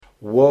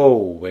Whoa,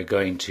 we're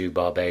going to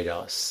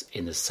Barbados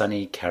in the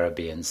sunny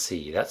Caribbean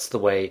Sea. That's the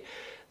way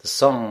the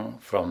song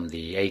from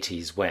the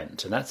 80s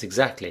went, and that's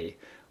exactly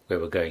where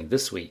we're going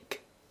this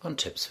week on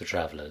Tips for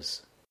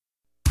Travellers.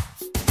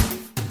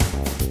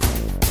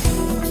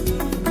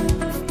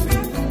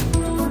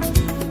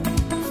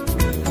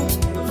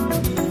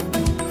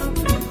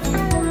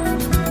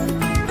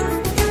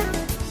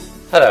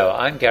 Hello,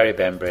 I'm Gary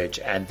Bembridge,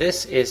 and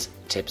this is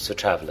Tips for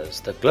Travellers,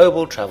 the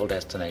global travel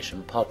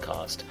destination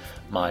podcast,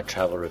 my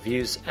travel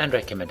reviews and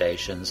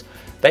recommendations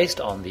based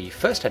on the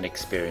first-hand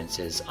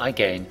experiences I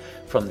gain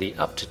from the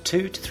up to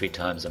 2 to 3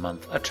 times a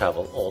month I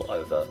travel all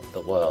over the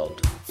world.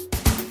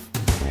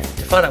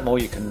 To find out more,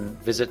 you can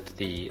visit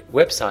the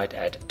website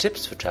at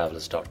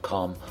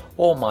tipsfortravellers.com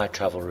or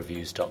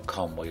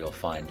mytravelreviews.com, where you'll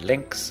find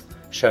links,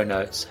 show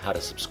notes, how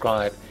to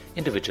subscribe,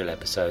 individual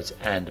episodes,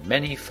 and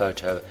many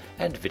photo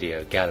and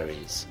video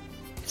galleries.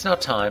 It's now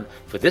time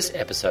for this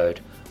episode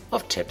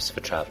of Tips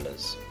for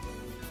Travellers.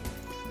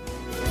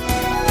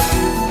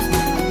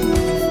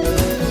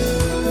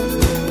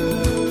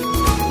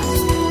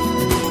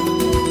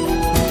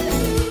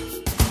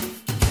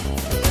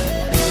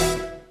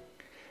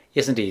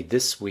 Yes, indeed,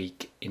 this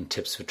week in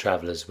Tips for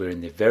Travellers, we're in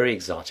the very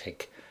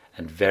exotic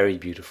and very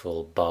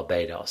beautiful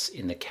Barbados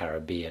in the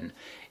Caribbean.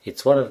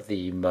 It's one of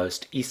the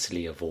most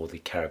easterly of all the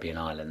Caribbean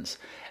islands,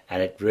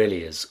 and it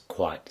really is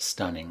quite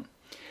stunning.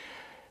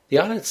 The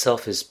island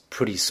itself is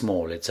pretty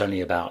small. It's only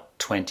about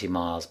 20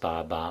 miles by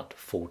about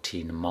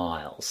 14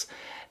 miles.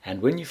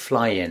 And when you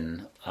fly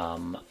in,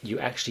 you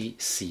actually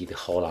see the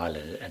whole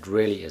island. It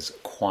really is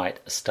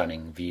quite a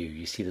stunning view.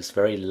 You see this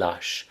very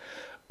lush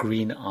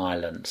green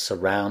island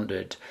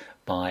surrounded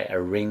by a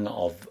ring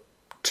of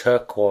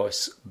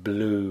turquoise,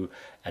 blue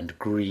and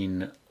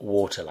green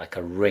water, like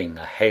a ring,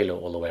 a halo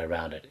all the way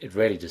around it. It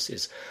really just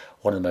is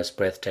one of the most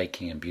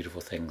breathtaking and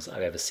beautiful things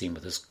I've ever seen,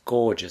 with this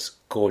gorgeous,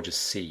 gorgeous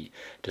sea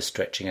just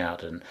stretching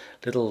out and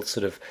little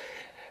sort of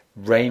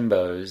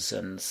rainbows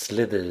and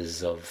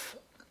slithers of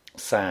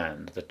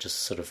sand that just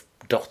sort of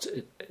dot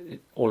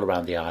all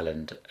around the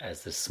island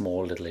as the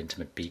small little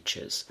intimate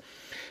beaches.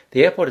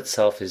 The airport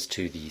itself is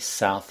to the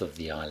south of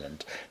the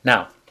island.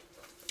 Now,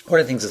 one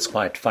of the things that's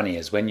quite funny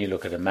is when you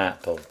look at a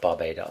map of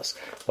Barbados,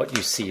 what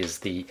you see is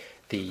the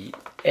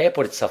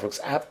airport itself looks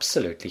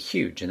absolutely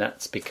huge, and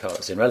that's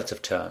because, in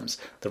relative terms,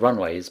 the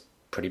runway is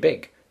pretty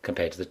big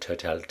compared to the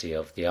totality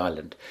of the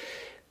island.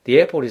 The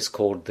airport is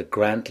called the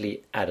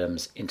Grantley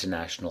Adams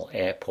International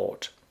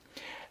Airport,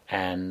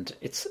 and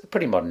it's a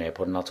pretty modern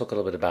airport, and I'll talk a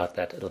little bit about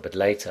that a little bit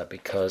later,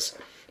 because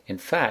in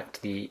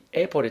fact, the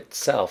airport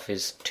itself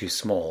is too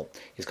small.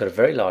 It's got a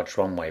very large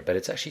runway, but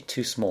it's actually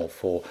too small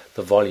for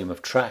the volume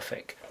of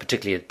traffic,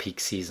 particularly at peak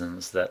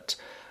seasons that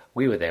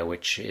we were there,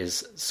 which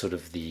is sort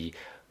of the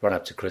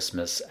run-up to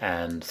Christmas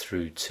and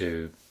through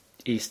to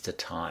Easter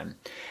time.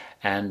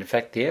 And in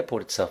fact, the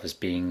airport itself is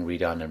being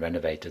redone and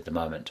renovated at the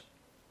moment.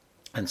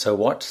 And so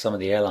what some of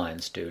the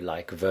airlines do,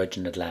 like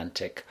Virgin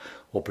Atlantic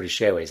or British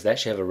Airways, they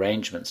actually have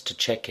arrangements to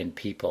check in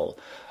people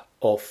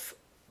off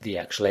the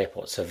actual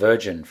airport. So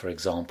Virgin, for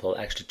example,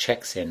 actually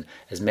checks in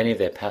as many of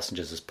their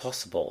passengers as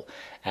possible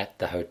at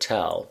the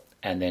hotel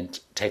and then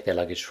take their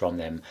luggage from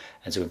them.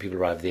 And so when people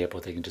arrive at the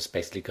airport, they can just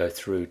basically go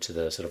through to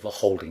the sort of a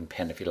holding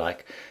pen, if you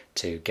like,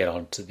 to get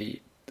onto the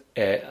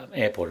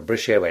airport. And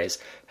British Airways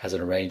has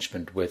an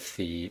arrangement with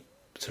the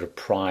sort of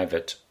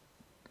private,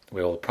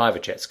 where all the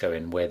private jets go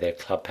in, where their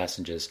club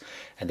passengers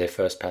and their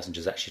first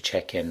passengers actually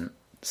check in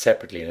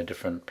separately in a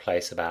different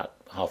place about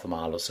half a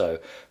mile or so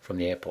from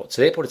the airport.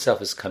 So the airport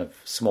itself is kind of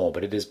small,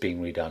 but it is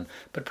being redone,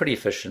 but pretty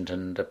efficient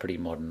and a pretty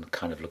modern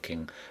kind of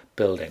looking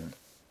building.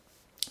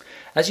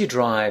 As you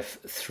drive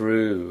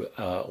through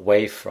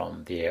away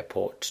from the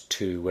airport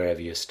to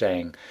wherever you're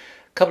staying,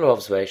 a couple of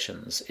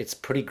observations. It's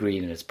pretty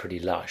green and it's pretty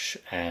lush,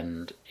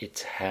 and it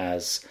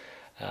has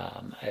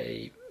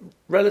a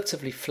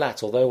relatively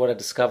flat, although what I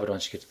discovered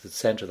once you get to the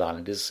centre of the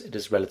island is it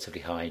is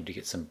relatively high, and you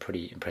get some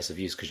pretty impressive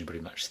views because you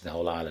pretty much see the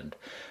whole island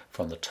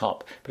from the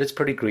top. But it's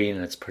pretty green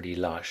and it's pretty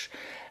lush.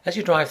 As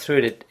you drive through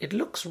it, it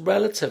looks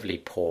relatively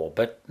poor,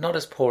 but not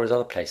as poor as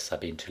other places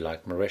I've been to,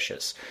 like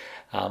Mauritius.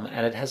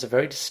 And it has a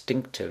very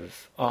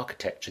distinctive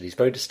architecture, these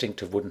very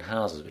distinctive wooden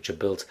houses which are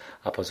built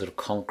up on sort of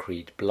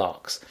concrete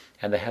blocks,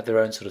 and they have their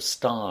own sort of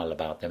style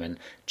about them, and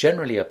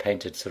generally are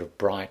painted sort of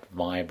bright,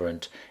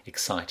 vibrant,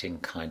 exciting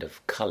kind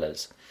of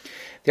colours.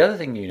 The other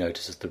thing you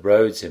notice is the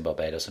roads in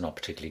Barbados are not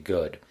particularly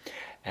good,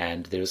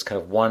 and there is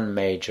kind of one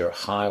major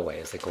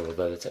highway, as they call it,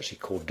 although it's actually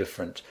called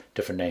different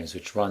names,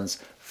 which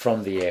runs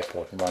from the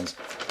airport and runs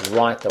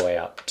right the way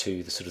up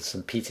to the sort of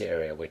St. Peter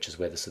area, which is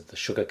where the sort of the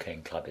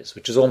sugarcane club is,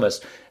 which is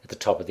almost at the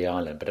top of the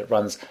island, but it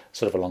runs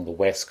sort of along the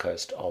west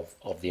coast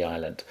of the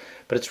island.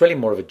 But it's really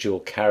more of a dual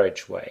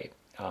carriageway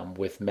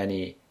with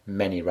many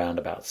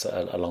roundabouts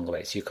along the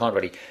way, so you can't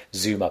really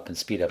zoom up and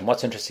speed up. And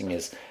what's interesting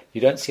is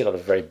you don't see a lot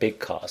of very big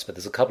cars, but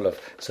there's a couple of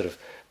sort of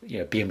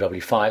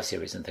BMW 5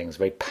 Series and things,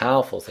 very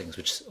powerful things,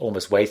 which is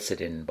almost wasted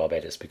in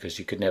Barbados because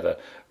you could never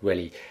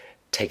really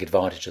take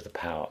advantage of the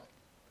power.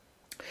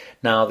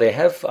 Now, they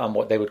have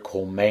what they would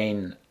call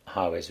main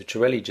highways, which are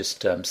really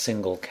just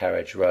single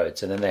carriage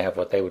roads, and then they have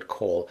what they would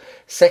call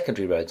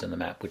secondary roads on the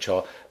map, which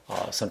are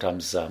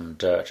sometimes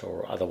dirt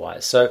or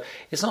otherwise. So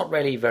it's not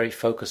really very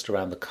focused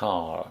around the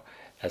car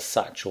as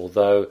such,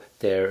 although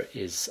there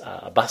is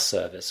a bus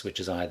service, which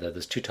is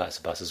there's two types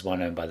of buses,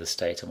 one owned by the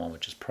state and one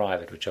which is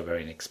private, which are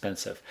very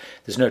inexpensive.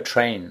 There's no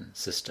train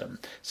system,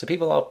 so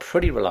people are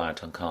pretty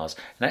reliant on cars.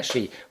 And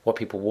actually, what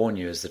people warn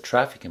you is the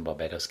traffic in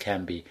Barbados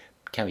can be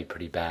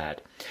pretty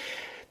bad.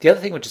 The other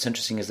thing which is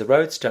interesting is the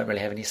roads don't really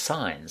have any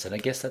signs, and I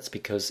guess that's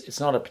because it's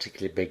not a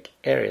particularly big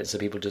area, so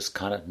people just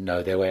kind of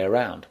know their way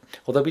around.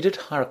 Although we did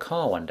hire a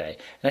car one day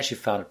and actually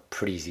found it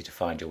pretty easy to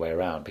find your way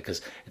around,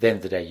 because at the end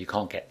of the day you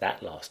can't get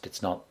that lost.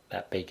 It's not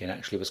that big, and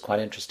actually it was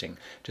quite interesting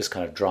just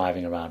kind of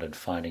driving around and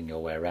finding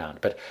your way around.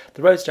 But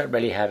the roads don't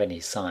really have any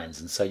signs,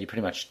 and so you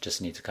pretty much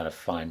just need to kind of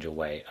find your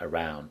way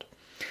around.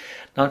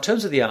 Now, in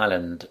terms of the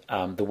island,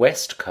 the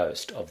west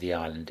coast of the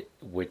island,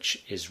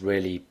 which is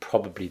really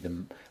probably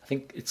I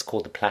think it's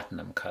called the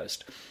Platinum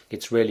Coast.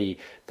 It's really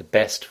the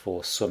best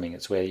for swimming.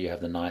 It's where you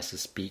have the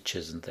nicest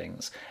beaches and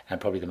things,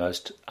 and probably the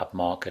most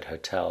upmarket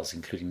hotels,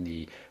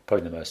 including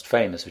probably the most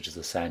famous, which is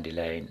the Sandy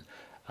Lane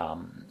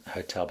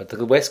hotel. But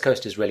the west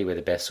coast is really where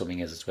the best swimming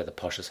is. It's where the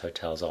poshest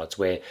hotels are. It's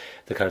where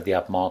the kind of the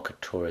upmarket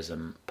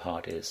tourism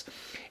part is.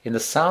 In the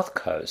south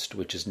coast,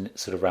 which is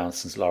sort of around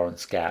St.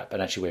 Lawrence Gap,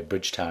 and actually where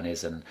Bridgetown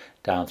is, and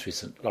down through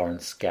St.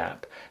 Lawrence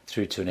Gap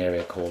through to an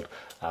area called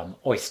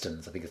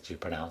Oistins, I think it's how you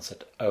pronounce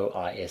it,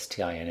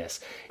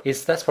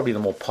 Oistins, that's probably the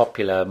more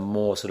popular,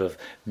 more sort of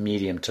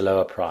medium to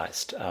lower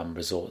priced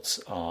resorts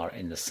are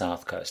in the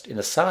south coast. In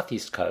the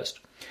southeast coast,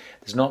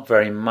 there's not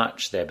very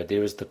much there, but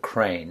there is the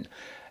Crane,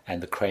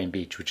 and the Crane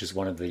Beach, which is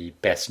one of the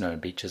best known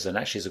beaches, and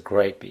actually is a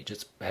great beach.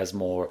 It has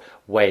more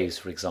waves,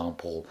 for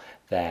example,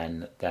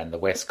 than the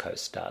west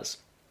coast does.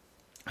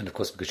 And of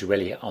course, because you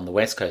really, on the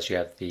west coast, you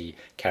have the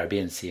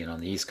Caribbean Sea, and on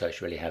the east coast,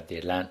 you really have the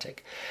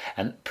Atlantic.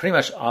 And pretty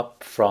much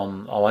up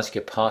from, once you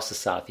get past the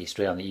southeast,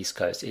 really on the east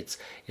coast,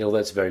 although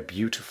it's very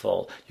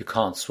beautiful, you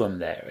can't swim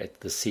there.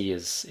 The sea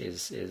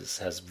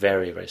has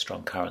very, very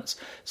strong currents.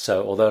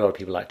 So although a lot of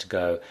people like to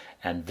go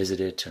and visit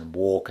it and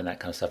walk and that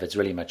kind of stuff, it's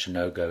really much a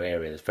no-go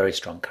area. There's very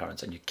strong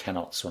currents, and you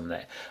cannot swim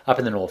there. Up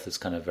in the north, it's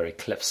kind of very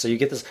cliffs. So you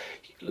get this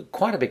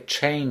quite a big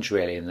change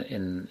really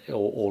in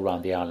all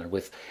around the island,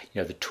 with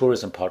the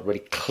tourism part really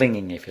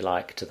clinging, if you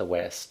like, to the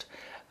west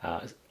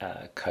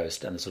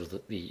coast, and the sort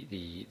of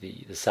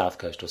the south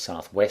coast or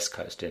southwest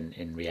coast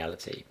in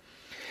reality.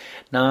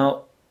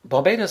 Now,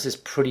 Barbados is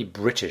pretty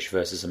British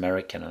versus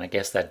American, and I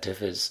guess that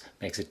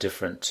makes it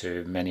different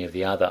to many of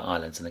the other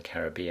islands in the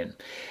Caribbean.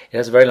 It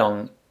has a very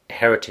long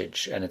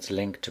heritage, and it's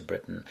linked to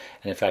Britain.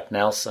 And in fact,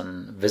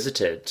 Nelson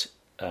visited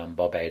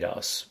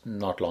Barbados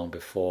not long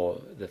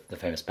before the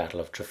famous Battle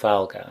of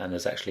Trafalgar, and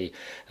there's actually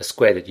a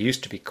square that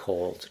used to be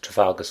called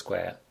Trafalgar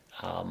Square,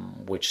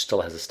 which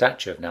still has a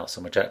statue of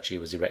Nelson, which actually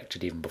was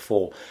erected even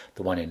before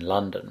the one in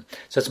London.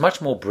 So it's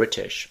much more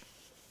British.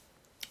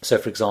 So,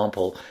 for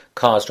example,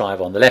 cars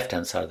drive on the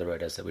left-hand side of the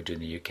road, as they would do in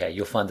the UK.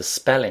 You'll find the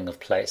spelling of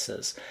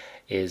places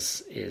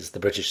is the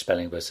British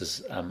spelling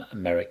versus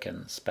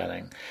American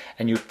spelling.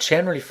 And you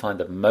generally find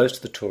that most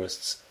of the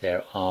tourists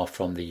there are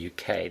from the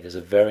UK. There's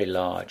a very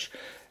large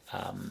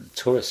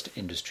tourist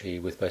industry,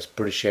 with both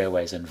British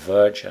Airways and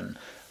Virgin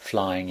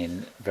flying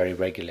in very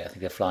regularly. I think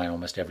they're flying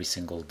almost every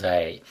single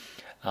day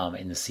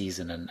in the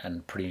season,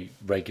 and pretty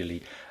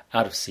regularly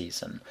out of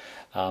season.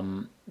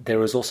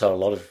 There is also a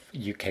lot of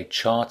UK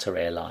charter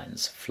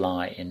airlines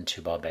fly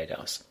into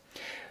Barbados.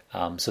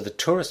 So the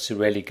tourists who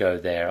really go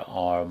there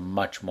are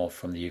much more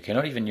from the UK,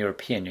 not even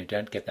European. You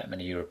don't get that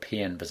many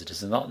European visitors.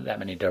 There's not that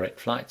many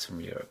direct flights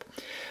from Europe,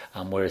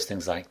 whereas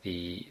things like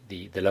the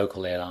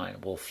local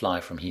airline will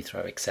fly from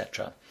Heathrow,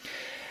 etc.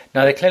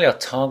 Now, they clearly are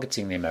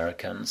targeting the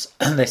Americans.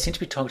 They seem to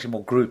be targeting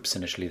more groups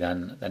initially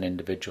than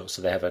individuals.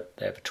 So they have a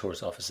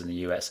tourist office in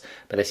the US,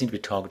 but they seem to be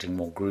targeting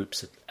more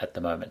groups at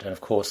the moment. And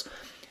of course,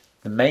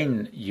 the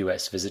main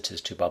US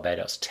visitors to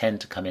Barbados tend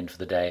to come in for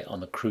the day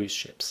on the cruise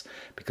ships,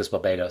 because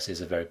Barbados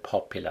is a very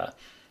popular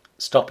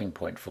stopping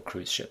point for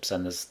cruise ships,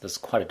 and there's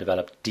quite a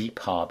developed deep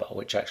harbour,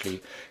 which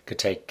actually could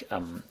take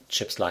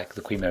ships like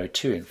the Queen Mary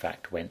 2, in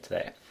fact, went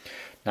there.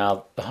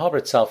 Now, the harbour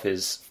itself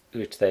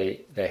which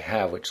they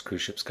have, which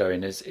cruise ships go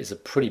in, is a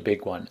pretty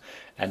big one,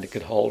 and it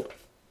could hold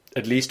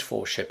at least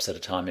 4 ships at a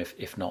time,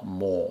 if not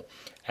more.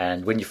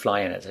 And when you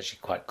fly in, it's actually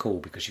quite cool,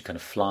 because you kind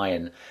of fly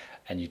in,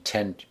 and you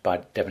tend, by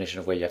definition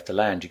of where you have to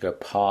land, you go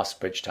past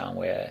Bridgetown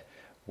where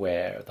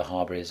the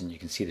harbour is, and you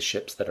can see the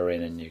ships that are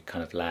in, and you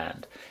kind of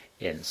land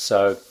in.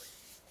 So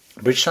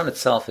Bridgetown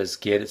itself has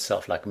geared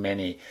itself, like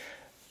many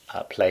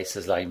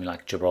places,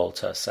 like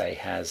Gibraltar, say,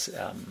 has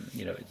the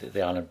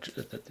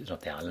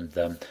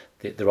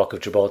Rock of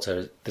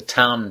Gibraltar. The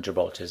town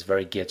Gibraltar is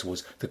very geared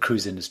towards the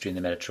cruise industry in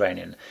the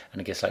Mediterranean, and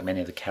I guess like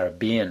many of the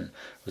Caribbean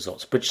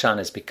resorts, Bridgetown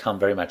has become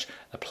very much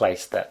a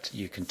place that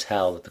you can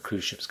tell that the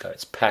cruise ships go.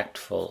 It's packed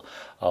full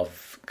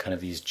of kind of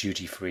these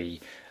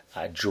duty-free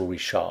jewelry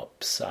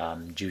shops,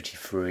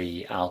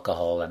 duty-free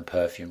alcohol and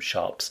perfume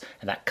shops,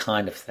 and that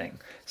kind of thing.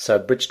 So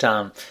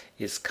Bridgetown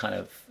is kind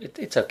of,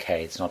 it's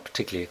okay. It's not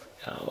particularly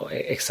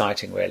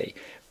exciting, really,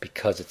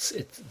 because it's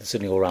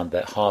certainly all around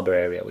the harbour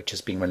area, which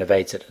is being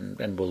renovated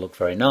and will look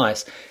very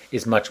nice,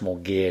 is much more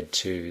geared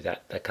to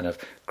that kind of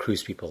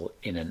cruise people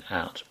in and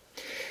out.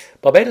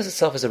 Barbados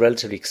itself is a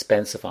relatively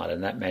expensive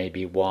island. That may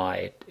be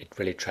why it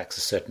really attracts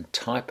a certain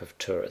type of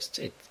tourists.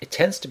 It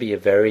tends to be a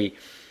very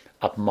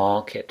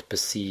upmarket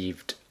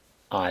perceived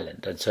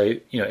island. And so,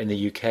 in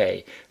the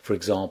UK, for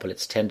example,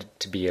 it's tended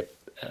to be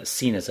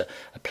seen as a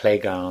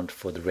playground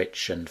for the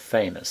rich and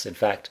famous. In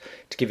fact,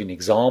 to give you an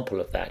example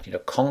of that,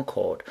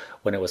 Concorde,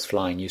 when it was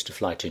flying, used to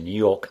fly to New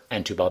York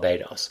and to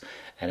Barbados.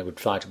 And it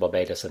would fly to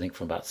Barbados, I think,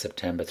 from about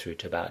September through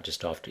to about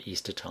just after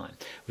Easter time,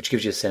 which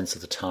gives you a sense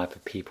of the type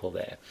of people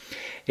there.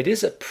 It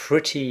is a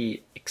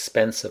pretty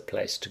expensive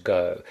place to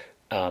go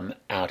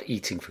out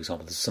eating, for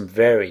example. There's some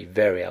very,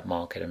 very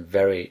upmarket and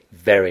very,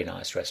 very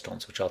nice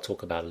restaurants, which I'll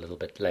talk about a little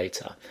bit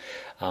later.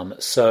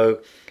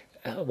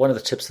 One of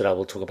the tips that I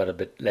will talk about a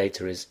bit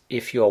later is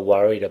if you're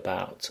worried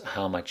about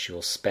how much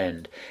you'll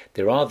spend,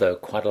 there are, though,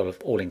 quite a lot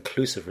of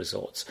all-inclusive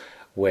resorts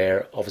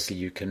where obviously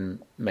you can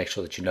make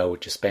sure that you know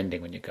what you're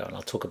spending when you go, and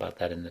I'll talk about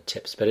that in the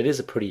tips. But it is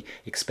a pretty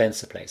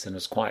expensive place, and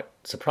it's quite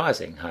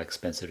surprising how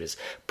expensive it is.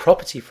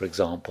 Property, for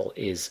example,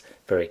 is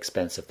very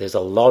expensive. There's a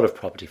lot of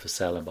property for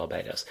sale in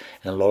Barbados,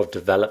 and a lot of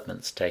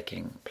developments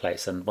taking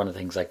place. And one of the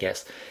things, I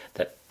guess,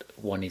 that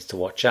one needs to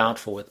watch out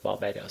for with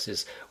Barbados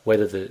is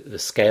whether the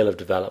scale of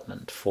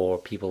development for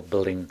people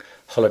building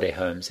holiday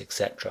homes,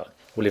 etc.,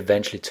 will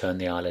eventually turn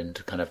the island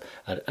into kind of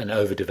an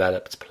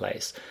overdeveloped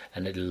place,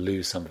 and it'll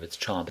lose some of its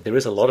charm. But there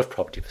is a lot of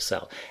property for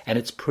sale, and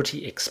it's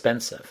pretty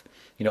expensive.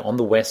 On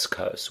the west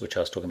coast, which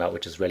I was talking about,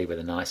 which is really where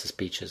the nicest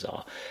beaches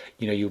are,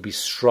 you'll be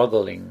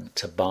struggling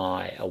to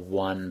buy a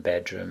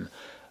one-bedroom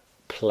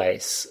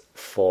place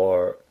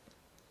for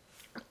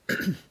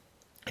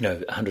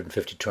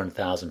 150,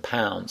 200,000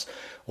 pounds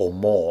or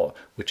more,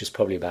 which is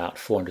probably about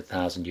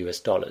 400,000 US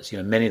dollars.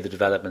 Many of the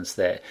developments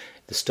there,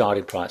 the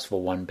starting price for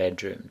one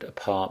bedroom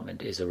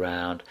apartment is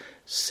around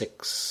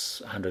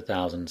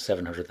 600,000,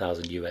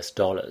 700,000 US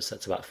dollars.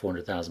 That's about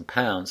 400,000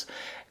 pounds,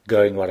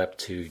 going right up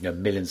to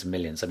millions and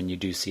millions. I mean, you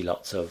do see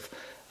lots of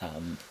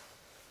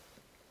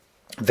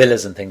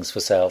villas and things for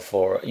sale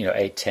for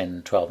 8,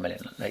 10, 12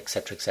 million,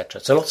 etc.,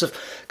 etc. So lots of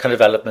kind of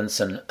developments,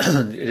 and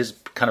it is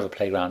kind of a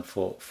playground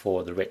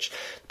for the rich.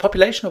 The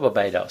population of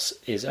Barbados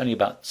is only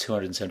about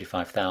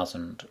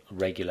 275,000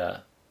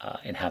 regular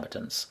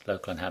inhabitants,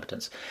 local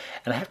inhabitants.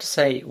 And I have to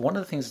say, one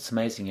of the things that's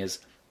amazing is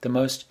the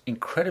most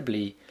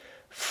incredibly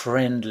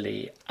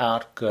friendly,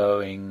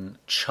 outgoing,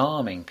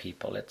 charming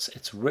people.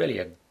 It's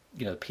really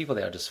people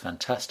there are just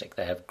fantastic.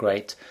 They have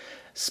great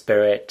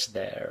spirit.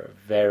 They're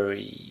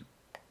very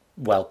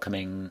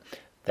welcoming.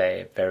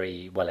 They're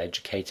very well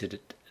educated.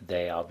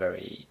 They are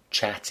very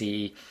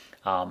chatty.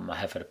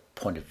 Have a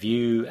point of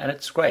view, and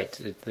it's great.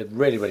 They're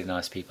really, really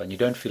nice people, and you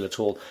don't feel at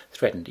all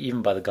threatened,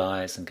 even by the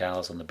guys and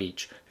gals on the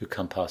beach who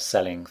come past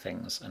selling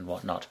things and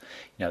whatnot.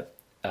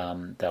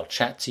 They'll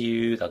chat to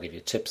you, they'll give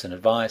you tips and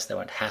advice, they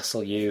won't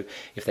hassle you.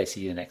 If they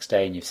see you the next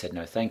day and you've said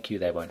no thank you,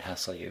 they won't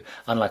hassle you.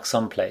 Unlike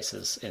some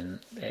places in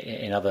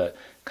other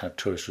kind of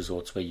tourist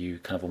resorts where you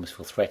kind of almost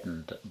feel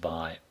threatened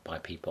by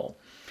people.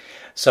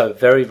 So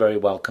very, very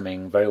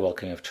welcoming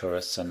of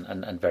tourists,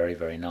 and very,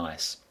 very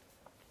nice.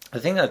 The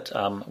thing that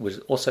was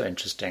also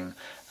interesting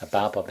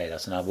about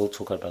Barbados, and I will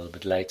talk about it a little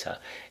bit later,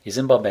 is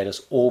in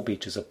Barbados all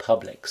beaches are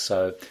public.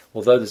 So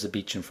although there's a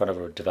beach in front of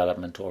a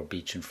development or a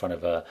beach in front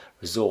of a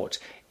resort,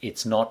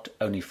 it's not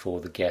only for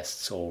the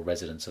guests or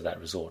residents of that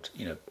resort.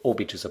 All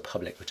beaches are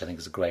public, which I think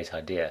is a great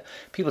idea.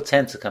 People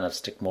tend to kind of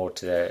stick more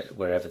to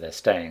wherever they're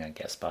staying, I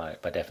guess, by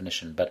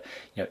definition. But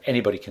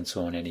anybody can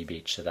swim on any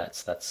beach, so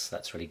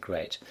that's really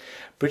great.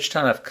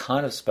 Bridgetown I've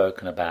kind of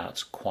spoken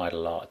about quite a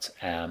lot.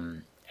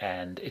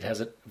 And it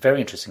has a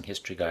very interesting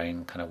history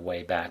going kind of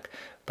way back,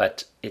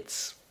 but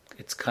it's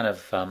kind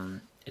of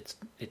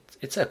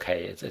it's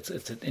okay. It's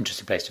an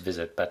interesting place to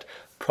visit, but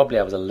probably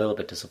I was a little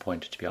bit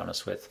disappointed, to be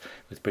honest, with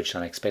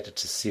Bridgetown. I expected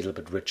to see a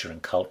little bit richer in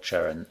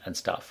culture and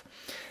stuff.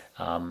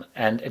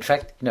 And in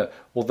fact,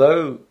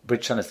 although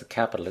Bridgetown is the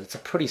capital, it's a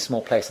pretty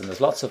small place, and there's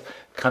lots of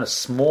kind of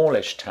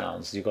smallish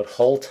towns. You've got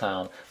Hull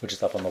Town, which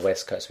is up on the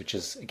west coast, which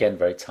is again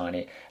very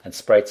tiny, and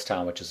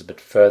Town, which is a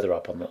bit further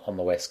up on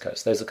the west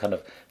coast. Those are kind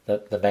of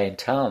the main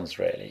towns,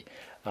 really.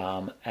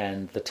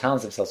 And the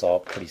towns themselves are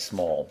pretty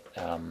small,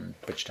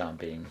 Bridgetown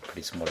being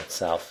pretty small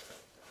itself.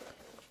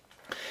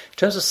 In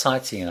terms of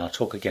sightseeing, and I'll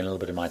talk again a little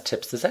bit in my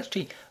tips, there's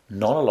actually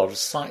not a lot of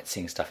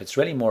sightseeing stuff. It's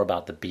really more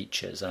about the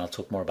beaches, and I'll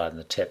talk more about it in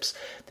the tips.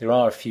 There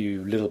are a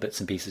few little bits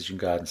and pieces you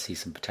can go out and see,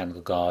 some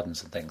botanical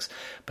gardens and things,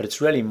 but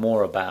it's really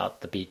more about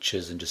the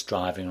beaches and just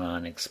driving around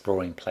and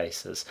exploring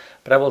places.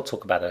 But I will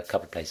talk about a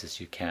couple of places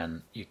you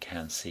can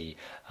see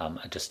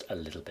just a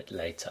little bit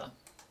later.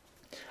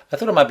 I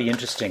thought it might be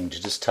interesting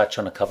to just touch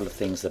on a couple of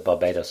things that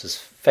Barbados is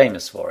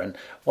famous for. And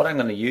what I'm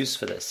going to use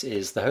for this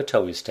is the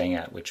hotel we were staying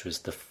at, which was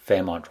the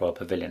Fairmont Royal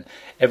Pavilion.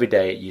 Every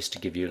day it used to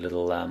give you a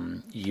little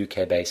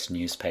UK-based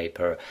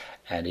newspaper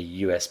and a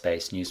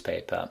US-based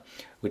newspaper,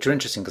 which are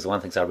interesting because one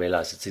of the things I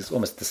realized it's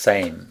almost the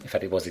same. In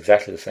fact, it was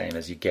exactly the same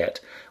as you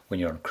get when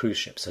you're on a cruise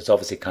ship. So it's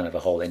obviously kind of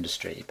a whole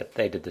industry, but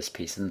they did this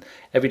piece. And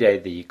every day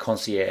the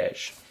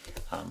concierge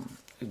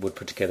would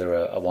put together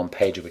a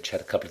one-pager which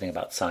had a couple of things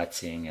about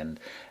sightseeing and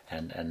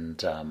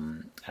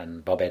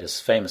Barbados is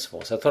famous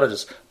for. So I thought I'd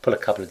just pull a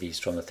couple of these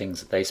from the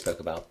things that they spoke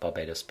about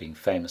Barbados being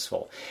famous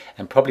for.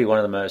 And probably one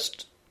of the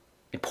most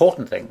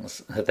important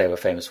things that they were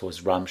famous for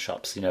was rum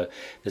shops.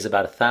 There's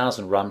about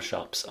 1,000 rum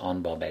shops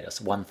on Barbados,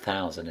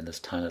 1,000 in this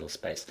tiny little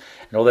space.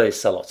 And although they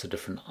sell lots of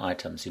different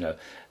items,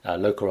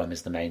 local rum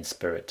is the main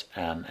spirit,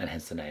 and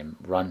hence the name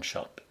rum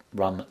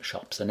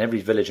shops. And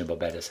every village in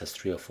Barbados has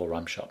 3 or 4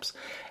 rum shops.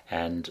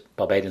 And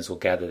Barbadians will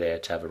gather there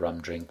to have a rum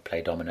drink,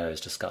 play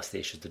dominoes, discuss the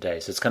issues of the day.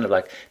 So it's kind of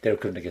like their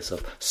equivalent, I guess,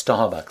 of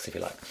Starbucks, if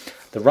you like.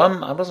 The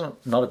rum, I was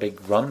not a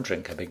big rum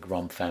drinker, a big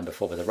rum fan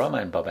before, but the rum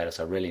in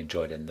Barbados I really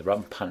enjoyed. And the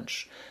rum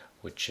punch,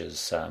 which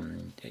is a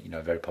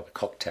very popular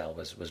cocktail,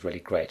 was really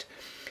great.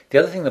 The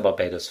other thing that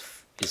Barbados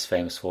is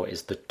famous for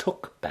is the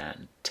Tuk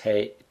band,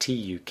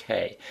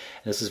 T-U-K.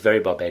 And this is a very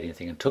Barbadian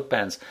thing. And Tuk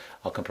bands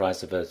are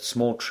comprised of a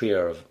small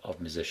trio of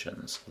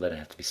musicians. Well, they don't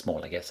have to be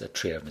small, I guess, a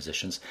trio of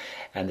musicians.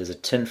 And there's a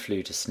tin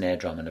flute, a snare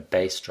drum, and a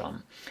bass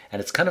drum. And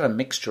it's kind of a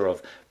mixture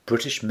of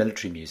British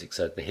military music,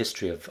 so the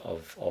history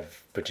of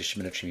British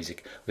military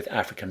music with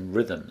African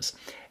rhythms.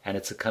 And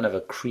it's a kind of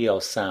a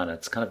Creole sound.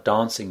 It's kind of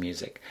dancing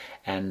music.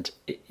 And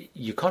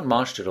you can't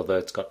march to it, although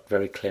it's got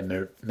very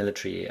clear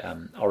military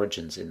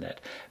origins in that.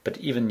 But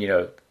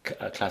even,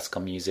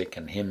 classical music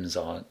and hymns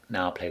are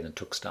now played in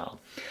Tuk style.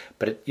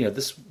 But,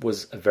 this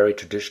was a very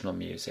traditional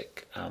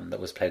music that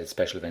was played at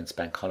special events,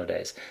 bank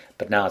holidays.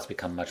 But now it's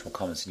become much more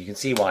common. So you can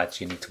see why it's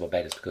unique to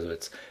Barbados because of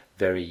its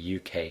very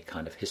UK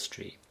kind of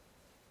history.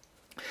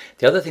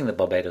 The other thing that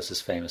Barbados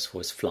is famous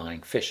for is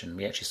flying fish, and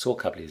we actually saw a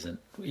couple of these,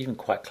 even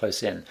quite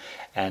close in.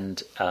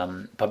 And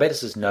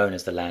Barbados is known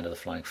as the land of the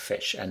flying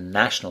fish, and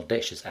national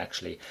dish is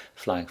actually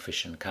flying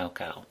fish and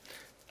cow,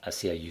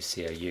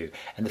 C-O-U.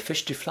 And the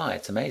fish do fly.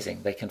 It's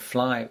amazing. They can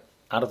fly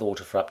out of the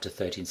water for up to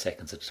 13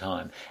 seconds at a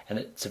time, and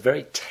it's a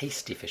very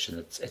tasty fish, and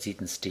it's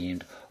eaten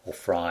steamed or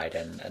fried,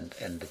 and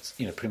it's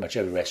pretty much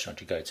every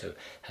restaurant you go to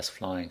has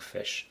flying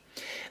fish.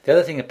 The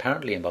other thing,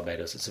 apparently in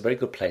Barbados, it's a very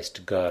good place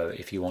to go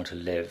if you want to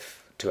live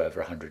to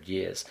over 100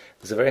 years.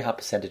 There's a very high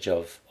percentage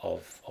of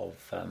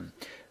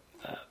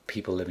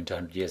people living to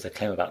 100 years. They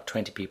claim about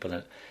 20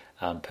 people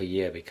per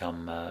year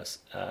become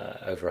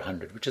over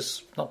 100, which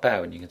is not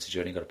bad when you consider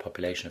you've only got a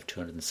population of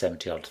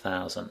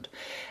 270,000.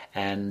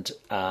 And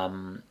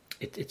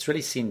it's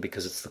really seen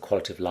because it's the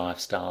quality of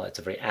lifestyle. It's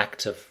a very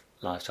active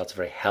lifestyle. It's a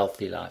very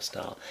healthy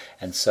lifestyle.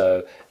 And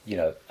so,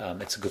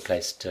 it's a good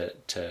place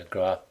to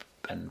grow up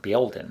and be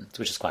old in,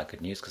 which is quite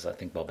good news because I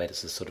think Barbados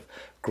is a sort of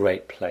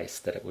great place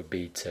that it would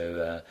be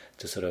to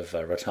sort of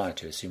retire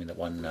to, assuming that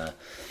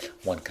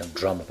one can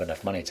drum up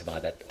enough money to buy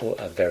that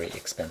a very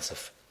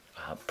expensive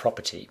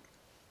property.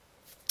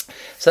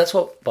 So that's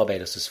what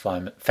Barbados is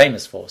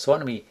famous for. So why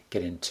don't we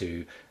get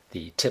into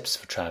the tips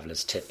for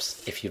travellers,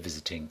 tips if you're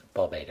visiting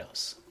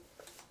Barbados.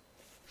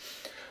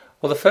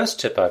 Well, the first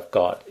tip I've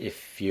got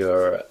if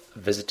you're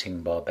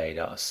visiting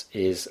Barbados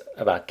is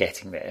about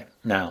getting there.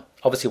 Now,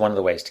 obviously one of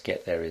the ways to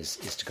get there is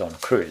to go on a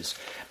cruise.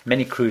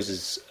 Many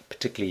cruises,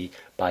 particularly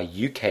by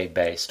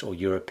UK-based or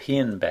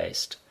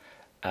European-based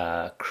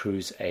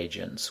cruise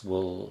agents,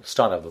 will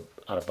start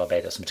out of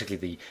Barbados, and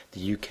particularly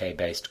the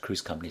UK-based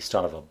cruise companies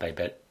start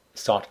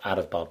out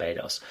of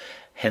Barbados.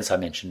 Hence, I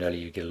mentioned earlier,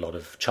 you get a lot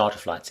of charter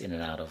flights in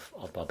and out of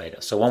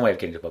Barbados. So one way of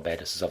getting to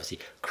Barbados is obviously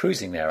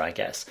cruising there, I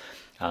guess.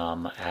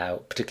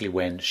 Particularly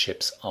when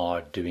ships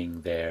are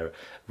doing their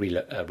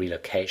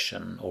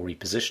relocation or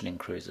repositioning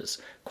cruises.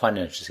 Quite an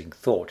interesting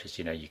thought is,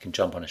 you can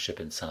jump on a ship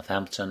in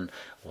Southampton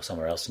or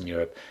somewhere else in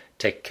Europe,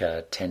 take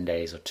 10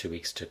 days or 2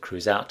 weeks to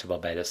cruise out to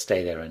Barbados,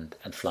 stay there and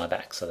fly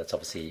back. So that's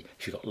obviously,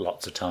 if you've got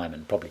lots of time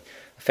and probably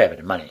a fair bit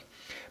of money.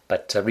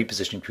 But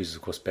repositioning cruises,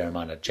 of course, bear in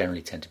mind,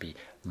 generally tend to be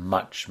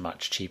much,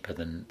 much cheaper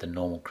than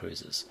normal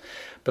cruises.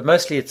 But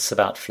mostly it's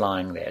about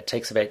flying there. It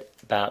takes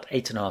about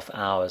 8.5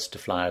 hours to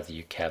fly out of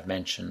the UK. I've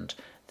mentioned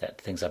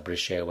that things like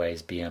British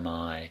Airways,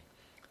 BMI,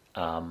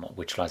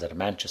 which flies out of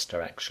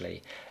Manchester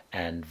actually,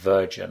 and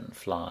Virgin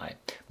fly.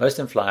 Most of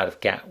them fly out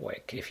of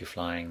Gatwick if you're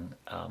flying.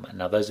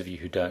 Now, those of you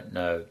who don't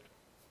know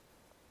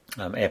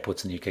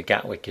airports in the UK,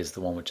 Gatwick is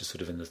the one which is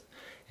sort of in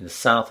the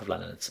south of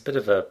London. It's a bit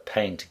of a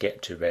pain to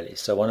get to, really.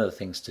 So one of the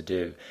things to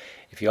do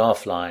if you are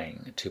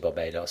flying to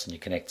Barbados and you're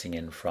connecting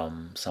in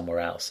from somewhere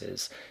else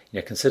is,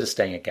 consider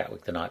staying at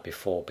Gatwick the night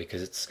before,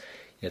 because it's,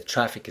 the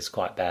traffic is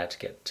quite bad to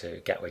get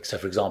to Gatwick. So,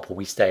 for example,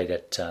 we stayed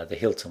at the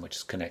Hilton, which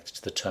is connected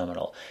to the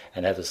terminal,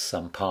 and there was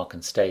some park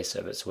and stay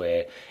service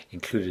where,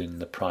 included in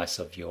the price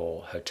of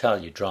your hotel,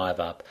 you drive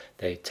up,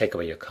 they take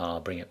away your car,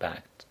 bring it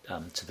back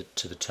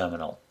to the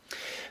terminal.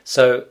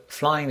 So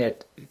flying there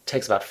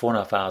takes about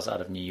 4.5 hours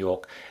out of New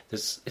York.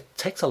 It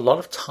takes a lot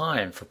of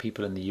time for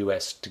people in the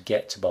US to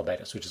get to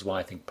Barbados, which is why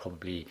I think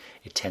probably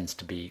it tends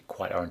to be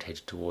quite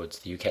orientated towards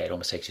the UK. It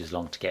almost takes you as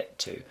long to get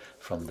to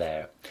from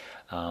there.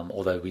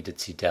 Although we did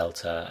see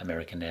Delta,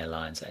 American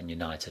Airlines, and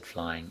United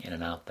flying in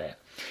and out there.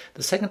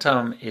 The second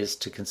time is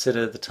to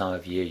consider the time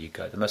of year you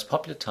go. The most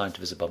popular time to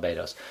visit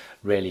Barbados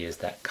really is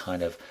that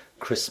kind of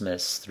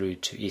Christmas through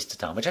to Easter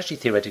time, which actually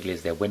theoretically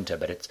is their winter,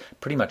 but it's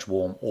pretty much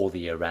warm all the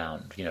year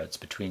round. You know, it's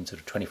between sort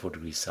of 24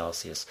 degrees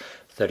Celsius,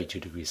 32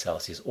 degrees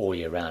Celsius all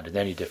year round, and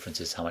the only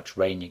difference is how much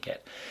rain you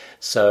get.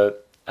 So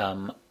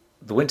the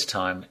winter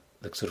time,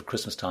 the sort of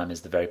Christmas time,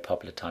 is the very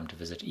popular time to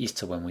visit.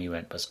 Easter, when we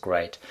went, was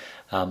great.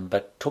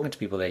 But talking to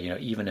people there, you know,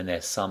 even in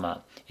their summer,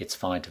 it's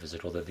fine to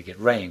visit, although they get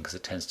rain because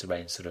it tends to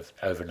rain sort of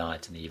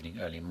overnight in the evening,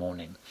 early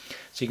morning.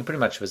 So you can pretty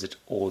much visit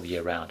all the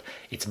year round.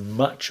 It's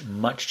much,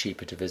 much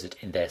cheaper to visit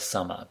in their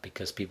summer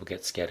because people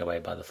get scared away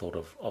by the thought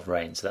of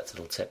rain. So that's a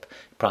little tip.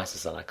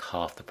 Prices are like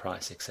half the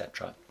price,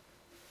 etc.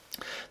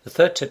 The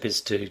third tip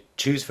is to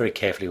choose very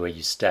carefully where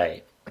you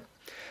stay,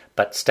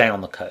 but stay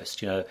on the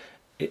coast. You know,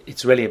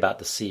 it's really about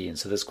the sea, and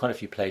so there's quite a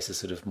few places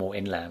sort of more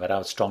inland, but I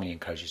would strongly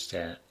encourage you to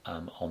stay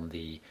on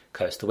the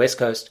coast. The West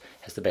Coast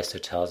has the best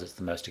hotels, it's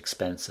the most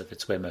expensive,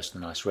 it's where most of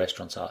the nice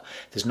restaurants are.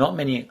 There's not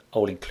many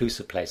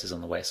all-inclusive places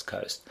on the West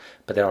Coast,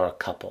 but there are a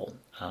couple,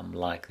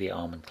 like the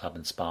Almond Club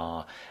and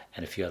Spa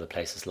and a few other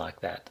places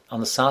like that. On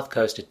the South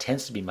Coast, it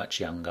tends to be much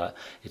younger.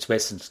 It's where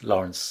St.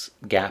 Lawrence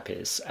Gap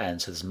is,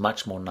 and so there's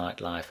much more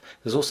nightlife.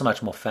 There's also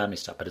much more family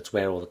stuff, but it's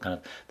where all the kind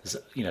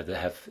of, they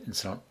have in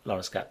St.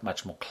 Lawrence Gap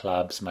much more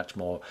clubs, much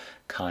more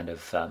kind of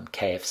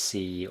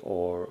KFC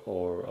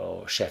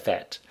or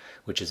Chefette,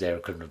 which is their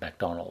equivalent of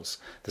McDonald's.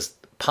 There's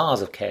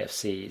piles of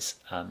KFCs,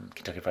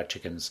 Kentucky Fried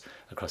Chickens,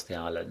 across the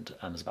island.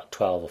 There's about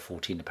 12 or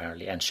 14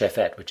 apparently, and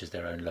Chefette, which is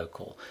their own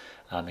local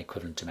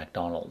equivalent to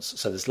McDonald's.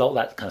 So there's a lot of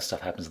that kind of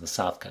stuff happens on the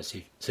South Coast.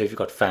 So if you've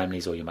got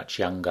families or you're much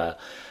younger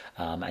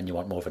and you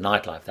want more of a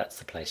nightlife, that's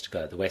the place to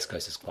go. The West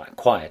Coast is quite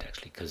quiet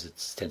actually because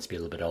it tends to be a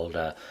little bit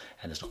older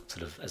and there's not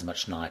sort of as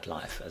much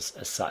nightlife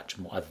as such,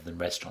 more other than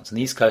restaurants. On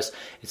the East Coast,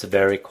 it's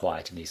very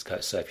quiet in the East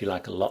Coast. So if you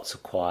like lots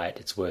of quiet,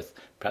 it's worth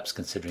perhaps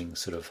considering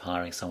sort of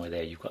hiring somewhere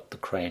there. You've got the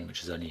Crane,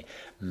 which is the only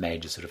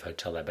major sort of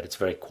hotel there, but it's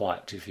very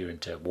quiet if you're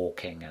into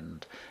walking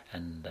and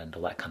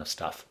all that kind of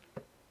stuff.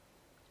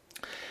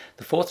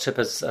 The fourth tip,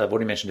 as I've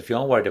already mentioned, if you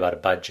are worried about a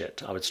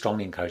budget, I would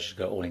strongly encourage you to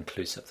go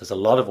all-inclusive. There's a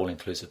lot of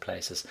all-inclusive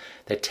places.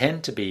 They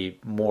tend to be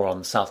more on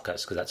the South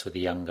Coast because that's where the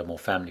younger, more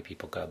family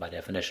people go by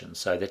definition.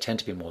 So they tend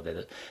to be more there.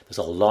 There's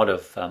a lot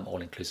of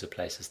all-inclusive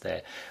places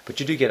there. But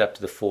you do get up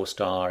to the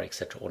 4-star,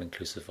 etc.,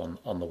 all-inclusive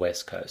on the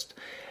West Coast.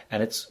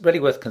 And it's really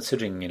worth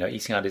considering,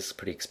 eating out is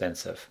pretty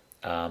expensive.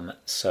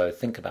 So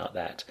think about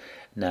that.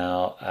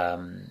 Now,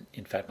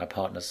 in fact, my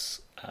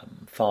partner's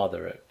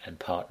father and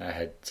partner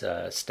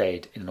had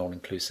stayed in an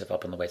all-inclusive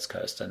up on the West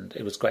Coast, and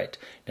it was great.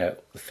 The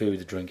food,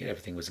 the drink,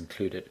 everything was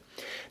included.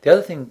 The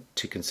other thing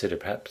to consider,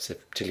 perhaps,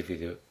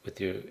 particularly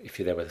if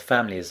you're there with a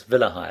family, is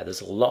villa hire.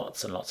 There's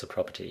lots and lots of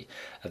property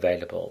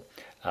available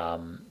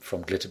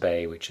from Glitter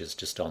Bay, which is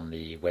just on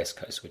the West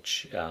Coast,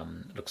 which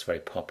looks very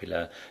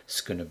popular,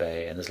 Schooner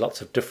Bay, and there's lots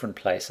of different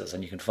places,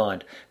 and you can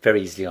find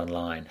very easily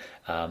online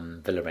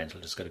villa rental.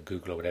 Just go to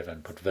Google or whatever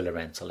and put villa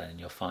rental in, and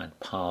you'll find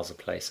piles of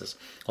places.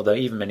 Although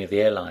even many of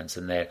the airlines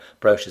and their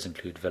brochures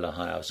include villa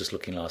hire. I was just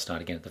looking last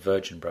night again at the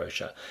Virgin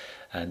brochure,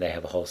 and they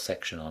have a whole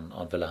section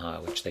on villa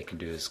hire, which they can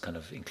do as kind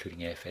of including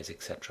airfares,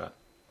 etc.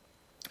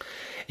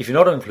 If you're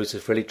not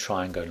all-inclusive, really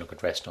try and go and look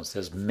at restaurants.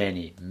 There's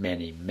many,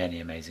 many, many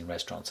amazing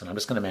restaurants, and I'm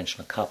just going to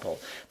mention a couple.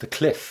 The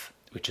Cliff,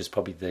 which is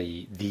probably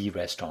the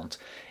restaurant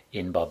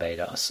in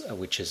Barbados,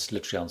 which is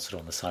literally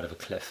on the side of a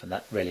cliff, and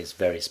that really is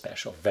very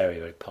special, very,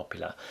 very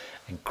popular,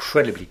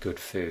 incredibly good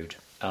food.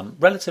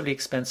 Relatively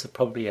expensive,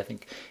 probably, I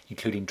think,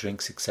 including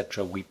drinks,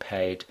 etc. We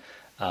paid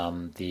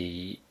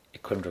the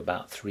equivalent of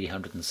about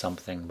 300 and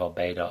something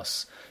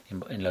Barbados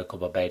in local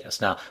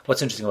Barbados. Now,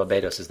 what's interesting about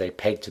Barbados is they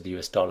peg to the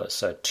US dollar,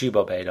 so 2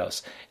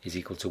 Barbados is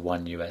equal to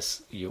one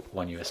US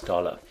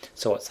dollar.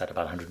 So what's that,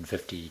 about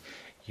 150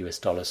 US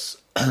dollars,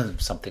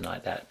 something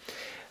like that.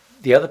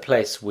 The other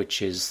place,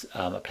 which is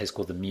a place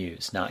called the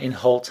Muse. Now, in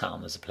Whole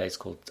Town, there's a place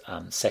called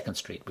 2nd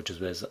Street, which is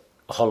where there's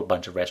a whole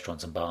bunch of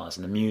restaurants and bars,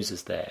 and the Muse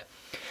is there.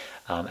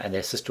 And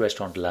their sister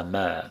restaurant, La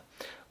Mer,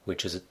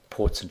 which is at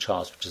Port St.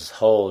 Charles, which is a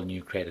whole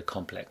new created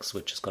complex,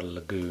 which has got a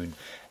lagoon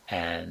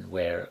and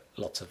where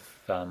lots of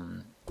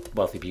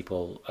wealthy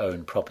people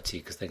own property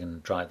because they can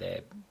drive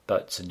their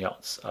boats and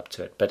yachts up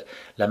to it. But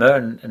La Mer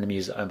and the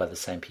Muse are owned by the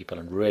same people,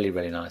 and really,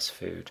 really nice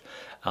food.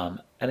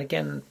 And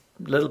again,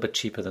 a little bit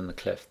cheaper than the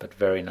Cliff, but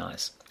very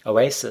nice.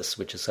 Oasis,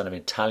 which is kind of an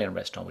Italian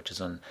restaurant, which is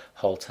on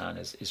Whole Town,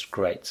 is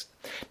great.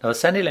 Now, the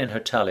Sandy Lane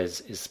Hotel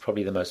is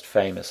probably the most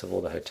famous of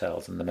all the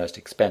hotels and the most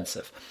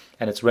expensive,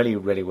 and it's really,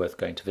 really worth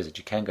going to visit.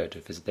 You can go to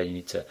visit there. You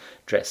need to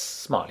dress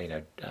smartly,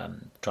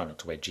 try not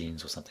to wear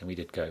jeans or something. We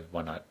did go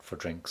one night for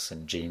drinks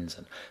and jeans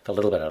and felt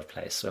a little bit out of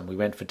place. And we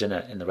went for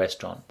dinner in the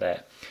restaurant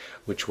there,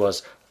 which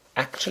was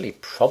actually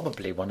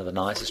probably one of the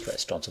nicest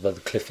restaurants, although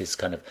the Cliff is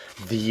kind of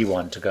the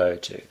one to go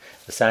to.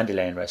 The Sandy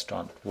Lane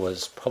restaurant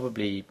was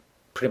probably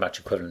pretty much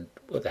equivalent.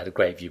 Well, they had a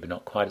great view, but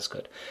not quite as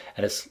good.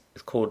 And it's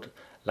called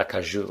La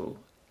Cajou,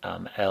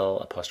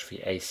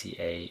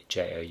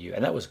 L'Acajou,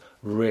 and that was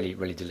really,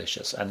 really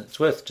delicious. And it's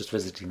worth just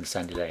visiting the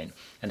Sandy Lane,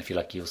 and if you're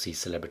lucky, you'll see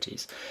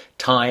celebrities.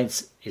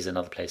 Tides is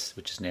another place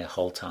which is near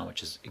Hull Town,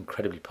 which is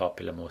incredibly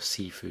popular, more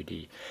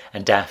seafoody.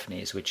 And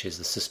Daphne's, which is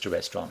the sister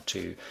restaurant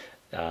to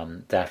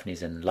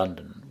Daphne's in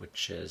London,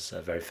 which is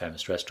a very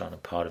famous restaurant,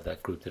 and part of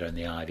that group that own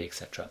the Ivy,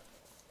 etc.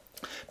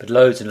 But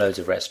loads and loads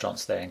of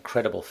restaurants there,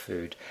 incredible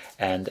food,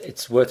 and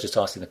it's worth just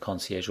asking the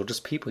concierge or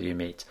just people you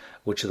meet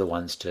which are the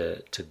ones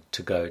to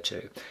go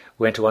to.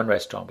 We went to one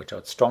restaurant which I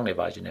would strongly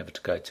advise you never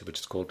to go to,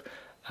 which is called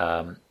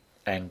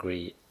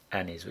Angry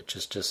Annie's, which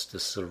is just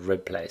this sort of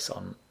rib place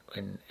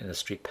in the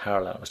street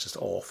parallel. It was just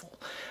awful.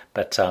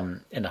 But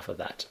enough of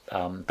that.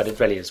 But it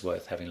really is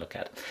worth having a look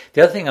at.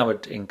 The other thing I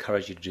would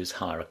encourage you to do is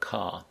hire a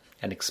car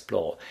and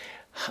explore.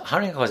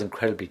 Hiring a car is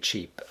incredibly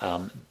cheap.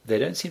 They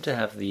don't seem to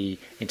have the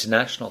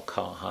international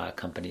car hire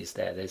companies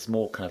there. There's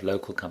more kind of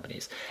local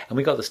companies. And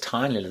we got this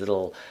tiny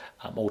little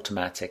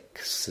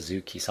automatic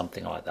Suzuki,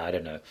 something like that, I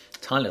don't know,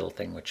 tiny little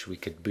thing which we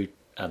could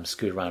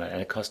scoot around,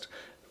 and it cost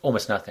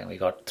almost nothing. We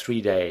got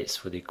 3 days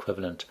for the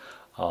equivalent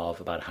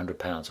of about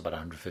 £100, about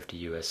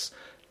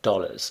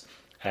 $150.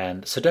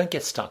 And so don't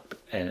get stuck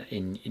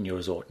in your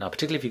resort. Now,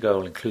 particularly if you go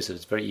all-inclusive,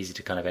 it's very easy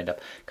to kind of end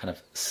up kind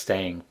of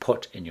staying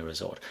put in your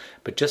resort.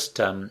 But just,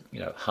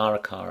 hire a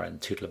car and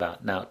tootle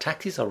about. Now,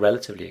 taxis are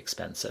relatively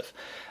expensive.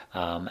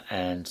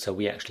 And so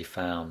we actually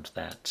found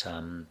that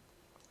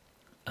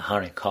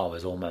hiring a car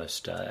was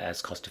almost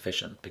as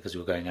cost-efficient because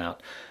we were going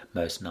out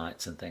most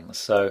nights and things.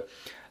 So,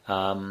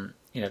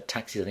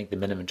 taxis, I think the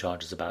minimum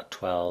charge is about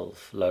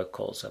 12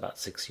 locals, so about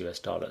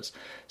 $6.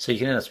 So you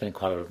can end up spending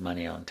quite a lot of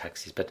money on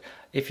taxis. But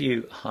if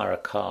you hire a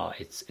car,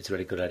 it's a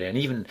really good idea. And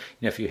even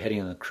if you're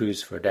heading on a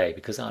cruise for a day,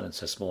 because the island's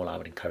so small, I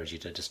would encourage you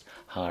to just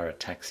hire a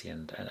taxi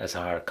and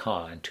hire a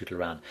car and tootle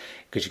around.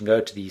 Because you can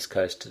go to the east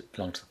coast,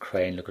 along to the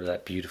Crane, look at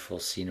that beautiful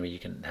scenery. You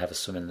can have a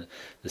swim in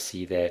the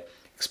sea there,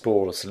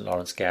 explore the St.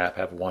 Lawrence Gap,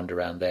 have a wander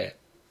around there.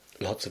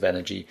 Lots of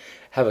energy.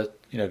 Go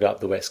up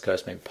the west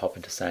coast, maybe pop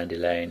into Sandy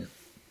Lane.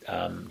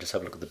 Just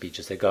have a look at the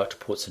beaches. They go out to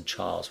Port St.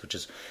 Charles, which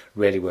is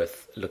really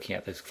worth looking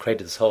at. They've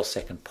created this whole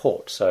second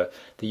port. So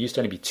there used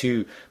to only be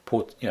two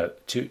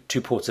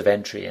ports of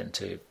entry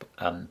into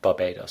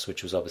Barbados,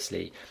 which was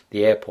obviously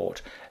the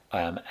airport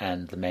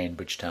and the main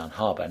Bridgetown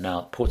harbour.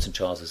 Now Port St.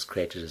 Charles is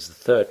created as the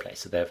third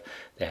place. So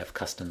they have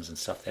customs and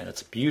stuff there, and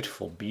it's a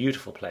beautiful,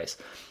 beautiful place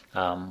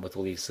with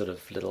all these sort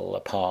of little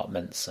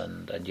apartments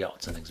and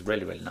yachts and things.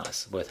 Really, really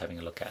nice. Worth having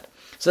a look at.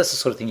 So that's the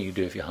sort of thing you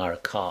can do if you hire a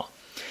car.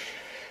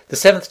 The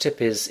seventh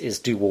tip is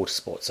do water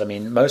sports. I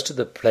mean, most of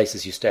the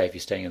places you stay, if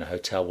you're staying in a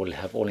hotel, will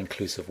have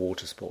all-inclusive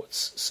water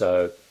sports.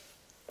 So,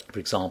 for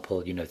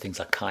example, things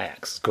like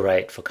kayaks.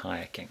 Great for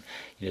kayaking.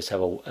 You just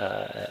have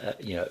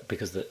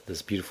because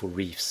there's beautiful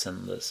reefs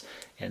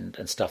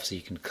and stuff, so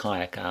you can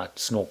kayak out,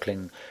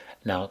 snorkeling.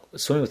 Now,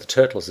 swimming with the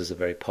turtles is a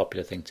very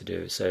popular thing to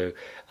do. So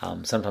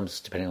sometimes,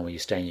 depending on where you're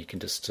staying, you can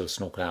just sort of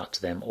snorkel out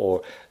to them,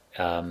 or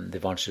the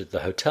advantage of the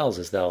hotels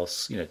is they'll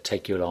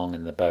take you along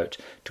in the boat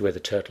to where the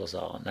turtles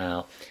are.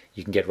 Now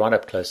you can get right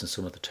up close and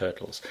swim with the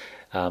turtles.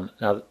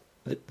 Now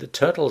the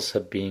turtles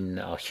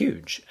are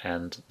huge,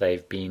 and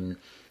they've been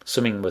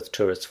swimming with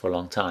tourists for a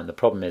long time. The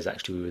problem is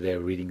actually we were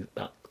there reading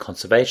about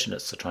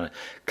conservationists are trying to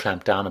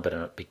clamp down a bit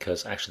on it,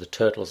 because actually the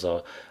turtles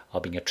are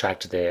being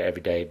attracted there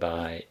every day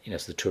by so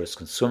the tourists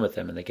can swim with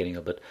them, and they're getting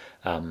a bit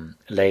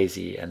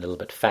lazy and a little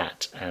bit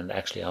fat, and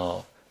actually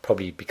are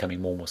probably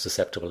becoming more and more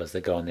susceptible as they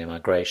go on their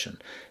migration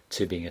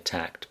to being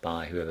attacked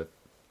by whoever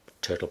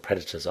turtle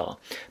predators are.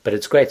 But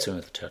it's great swimming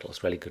with the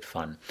turtles, really good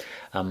fun.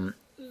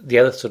 The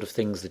other sort of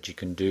things that you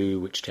can do,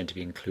 which tend to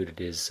be included,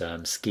 is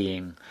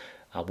skiing,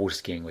 water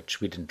skiing,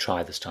 which we didn't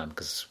try this time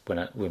because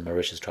when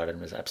Mauritius tried it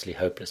was absolutely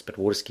hopeless, but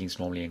water skiing is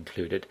normally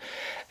included.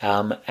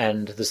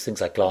 And there's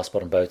things like glass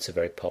bottom boats are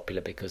very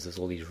popular because there's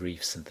all these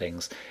reefs and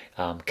things.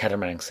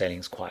 Catamaran sailing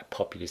is quite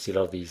popular. You see a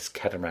lot of these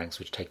catamarans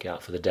which take you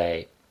out for the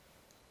day.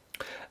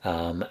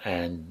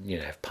 And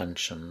have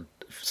punch and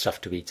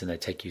stuff to eat, and they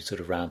take you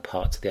sort of around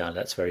parts of the island.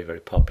 That's very,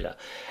 very popular.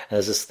 And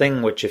there's this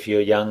thing which, if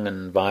you're young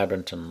and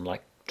vibrant and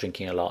like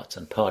drinking a lot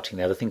and partying,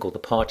 they have a thing called the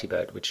party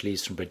boat, which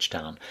leaves from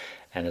Bridgetown,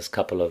 and is a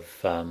couple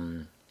of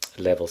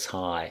levels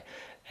high,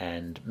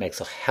 and makes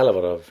a hell of a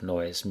lot of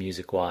noise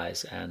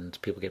music-wise,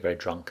 and people get very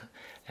drunk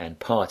and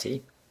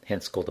party,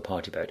 hence called the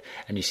party boat.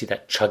 And you see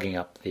that chugging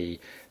up the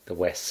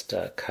west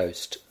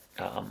coast,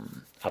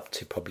 up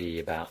to probably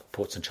about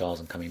Port St. Charles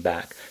and coming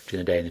back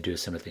during the day, and they do a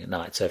similar thing at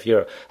night. So if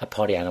you're a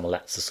party animal,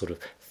 that's the sort of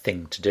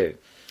thing to do.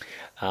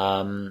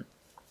 The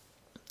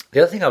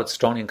other thing I would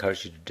strongly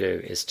encourage you to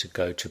do is to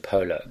go to a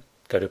polo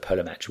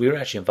match. We were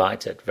actually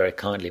invited very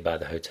kindly by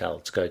the hotel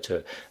to go to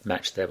a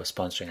match they were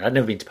sponsoring. I'd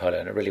never been to polo,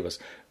 and it really was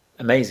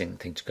an amazing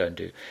thing to go and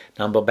do.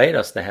 Now in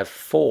Barbados, they have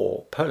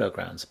 4 polo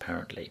grounds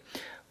apparently,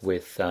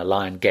 with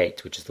Lion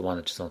Gate, which is the one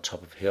that's just on the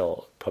top of a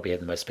hill, probably had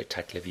the most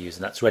spectacular views,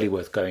 and that's really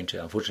worth going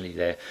to. Unfortunately,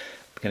 they're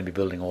going to be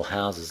building all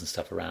houses and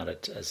stuff around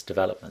it as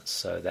developments,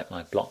 so that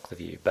might block the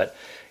view. But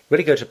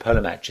really go to a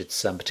polo match.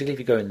 It's particularly if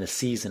you go in the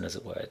season, as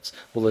it were. It's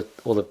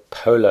all the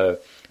polo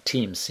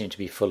teams seem to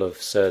be full of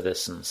Sir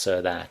this and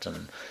Sir that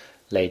and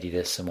Lady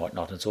this and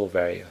whatnot. It's all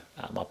very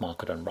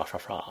upmarket and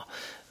rah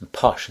and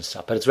posh and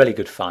stuff, but it's really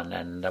good fun,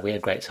 and we had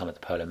a great time at the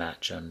polo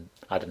match, and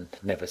I'd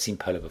never seen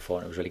polo before,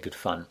 and it was really good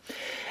fun.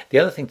 The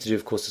other thing to do,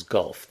 of course, is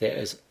golf. There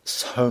is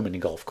so many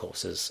golf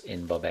courses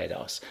in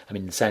Barbados. I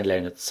mean, Sandy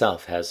Lane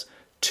itself has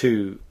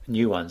 2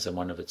 new ones and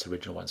one of its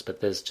original ones, but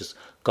there's just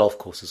golf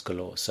courses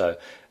galore. So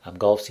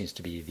golf seems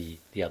to be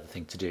the other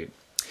thing to do.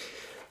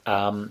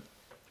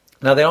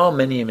 Now, there are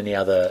many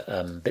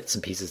other bits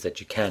and pieces that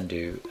you can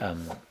do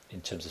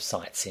in terms of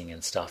sightseeing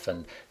and stuff,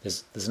 and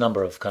there's a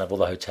number of all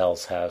the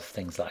hotels have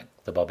things like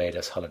the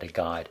Barbados Holiday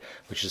Guide,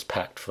 which is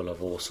packed full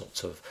of all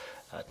sorts of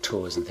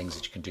tours and things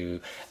that you can do.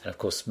 And of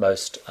course,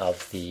 most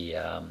of the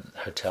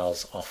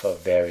hotels offer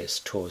various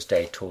tours,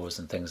 day tours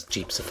and things,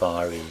 jeep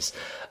safaris,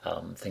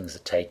 things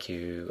that take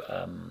you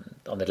on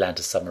the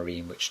Atlantis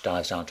submarine, which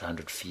dives down to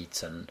 100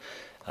 feet, and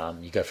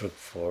you go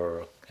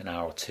for an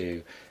hour or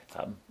two,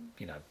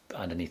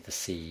 underneath the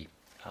sea,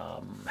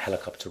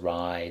 helicopter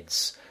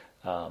rides,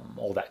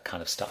 all that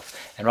kind of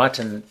stuff. And right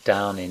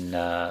down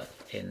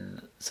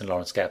in St.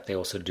 Lawrence Gap, they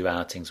also do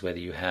outings where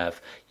you have,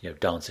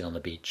 dancing on the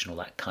beach and all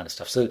that kind of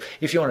stuff. So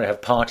if you want to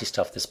have party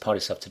stuff, there's party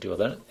stuff to do,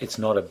 although it's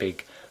not a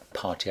big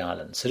party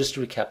island. So just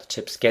to recap the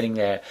tips, getting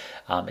there,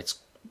 it's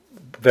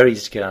very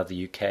easy to get out of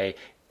the UK.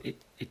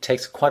 It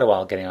takes quite a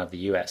while getting out of the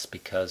US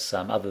because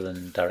other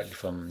than directly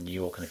from New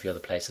York and a few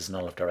other places,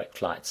 not a lot of direct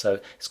flights. So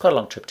it's quite a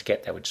long trip to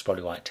get there, which is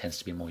probably why it tends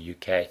to be more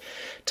UK.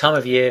 Time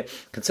of year,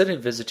 consider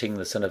visiting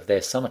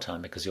their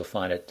summertime because you'll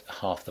find it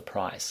half the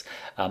price.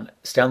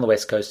 Stay on the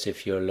West Coast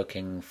if you're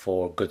looking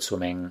for good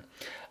swimming.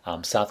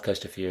 South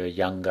Coast if you're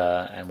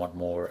younger and want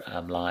more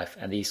life,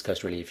 and the East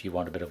Coast really if you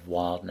want a bit of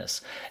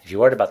wildness. If you're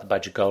worried about the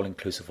budget, go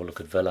all-inclusive or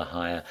look at Villa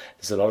Hire.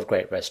 There's a lot of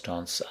great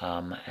restaurants,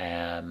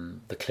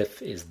 and the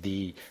Cliff is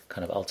the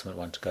kind of ultimate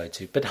one to go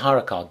to. But hire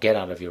a car, get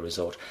out of your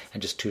resort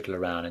and just tootle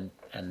around,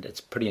 and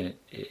it's pretty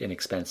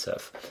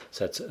inexpensive,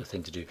 so it's a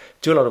thing to do.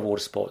 Do a lot of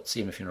water sports,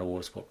 even if you're not a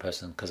water sport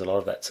person, because a lot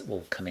of that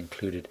will come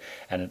included,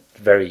 and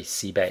very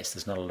sea-based.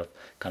 There's not a lot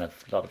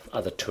of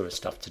other tourist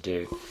stuff to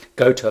do.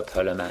 Go to a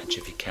polo match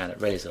if you can. It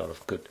really is a lot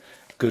of good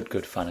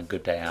fun and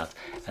good day out,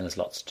 and there's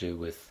lots to do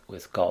with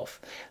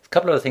golf. A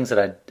couple of other things that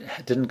I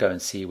didn't go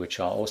and see, which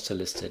are also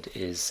listed,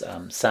 is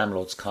Sam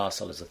Lord's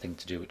Castle is a thing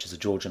to do, which is a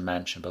Georgian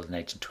mansion built in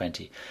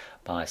 1820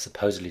 by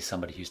supposedly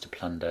somebody who used to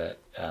plunder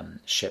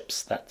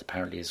ships. That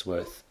apparently is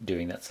worth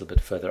doing. That's a little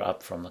bit further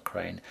up from the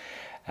Crane.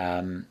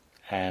 And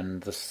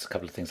there's a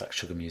couple of things like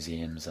sugar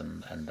museums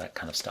and that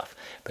kind of stuff.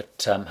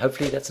 But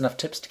hopefully that's enough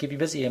tips to keep you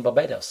busy in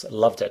Barbados.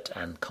 Loved it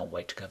and can't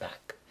wait to go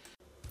back.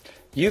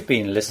 You've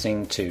been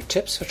listening to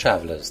Tips for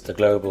Travellers, the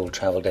global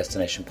travel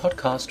destination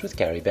podcast with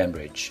Gary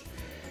Bembridge.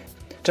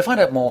 To find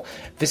out more,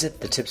 visit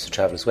the Tips for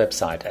Travellers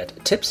website at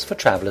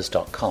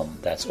tipsfortravellers.com.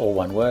 That's all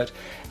one word,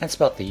 and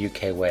spelt the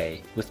UK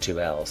way with 2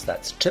 L's.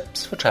 That's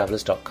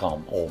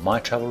tipsfortravellers.com or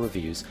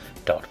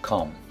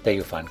mytravelreviews.com. There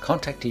you'll find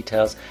contact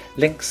details,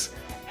 links,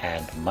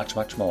 and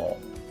much more.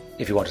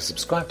 If you want to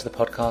subscribe to the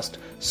podcast,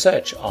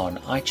 search on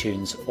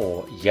iTunes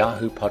or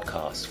Yahoo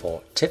Podcasts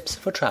for Tips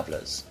for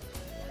Travellers.